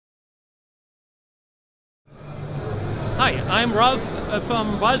Hi, I'm Ralph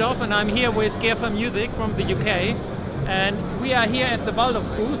from Waldorf, and I'm here with Gear Music from the UK. And we are here at the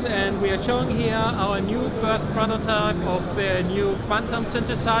Waldorf booth, and we are showing here our new first prototype of the new Quantum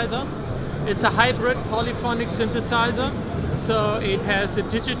synthesizer. It's a hybrid polyphonic synthesizer, so it has a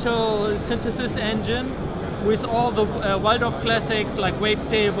digital synthesis engine with all the Waldorf classics like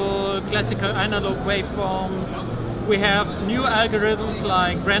wavetable, classical analog waveforms. We have new algorithms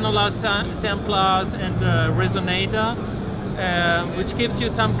like granular samplers and resonator, which gives you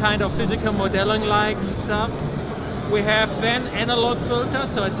some kind of physical modeling-like stuff. We have then analog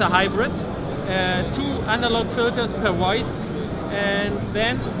filters, so it's a hybrid, 2 analog filters per voice, and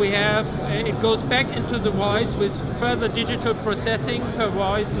then we have, it goes back into the voice with further digital processing per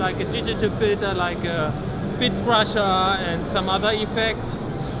voice, like a digital filter, like a bit crusher and some other effects.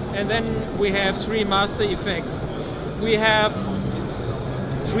 And then we have 3 master effects. We have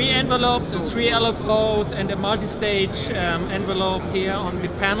 3 envelopes and 3 LFOs and a multi-stage envelope here on the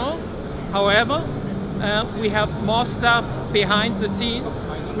panel. However, we have more stuff behind the scenes,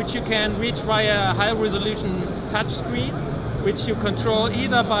 which you can reach via a high-resolution touchscreen, which you control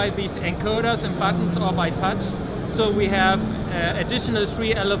either by these encoders and buttons or by touch. So we have additional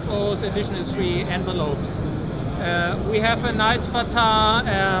 3 LFOs, additional 3 envelopes. We have a nice Fatah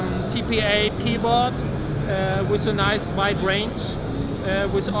TP8 keyboard with a nice wide range,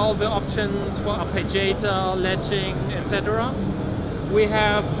 with all the options for arpeggiator, latching, etc. We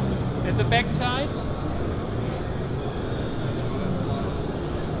have at the back side,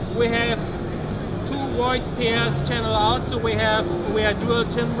 we have 2 voice pairs channel out, so we are dual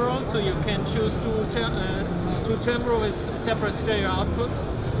timbral, so you can choose 2 timbral with separate stereo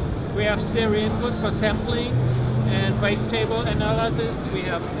outputs. We have stereo input for sampling and wavetable analysis. We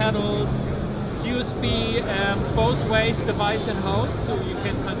have pedals, USB both ways, device and host, so you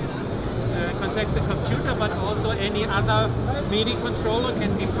can contact the computer, but also any other MIDI controller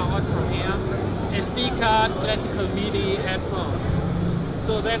can be powered from here. SD card, classical MIDI, headphones.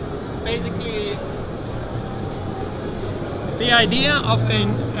 So that's basically the idea of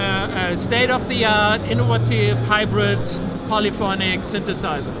a state-of-the-art, innovative, hybrid, polyphonic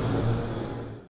synthesizer.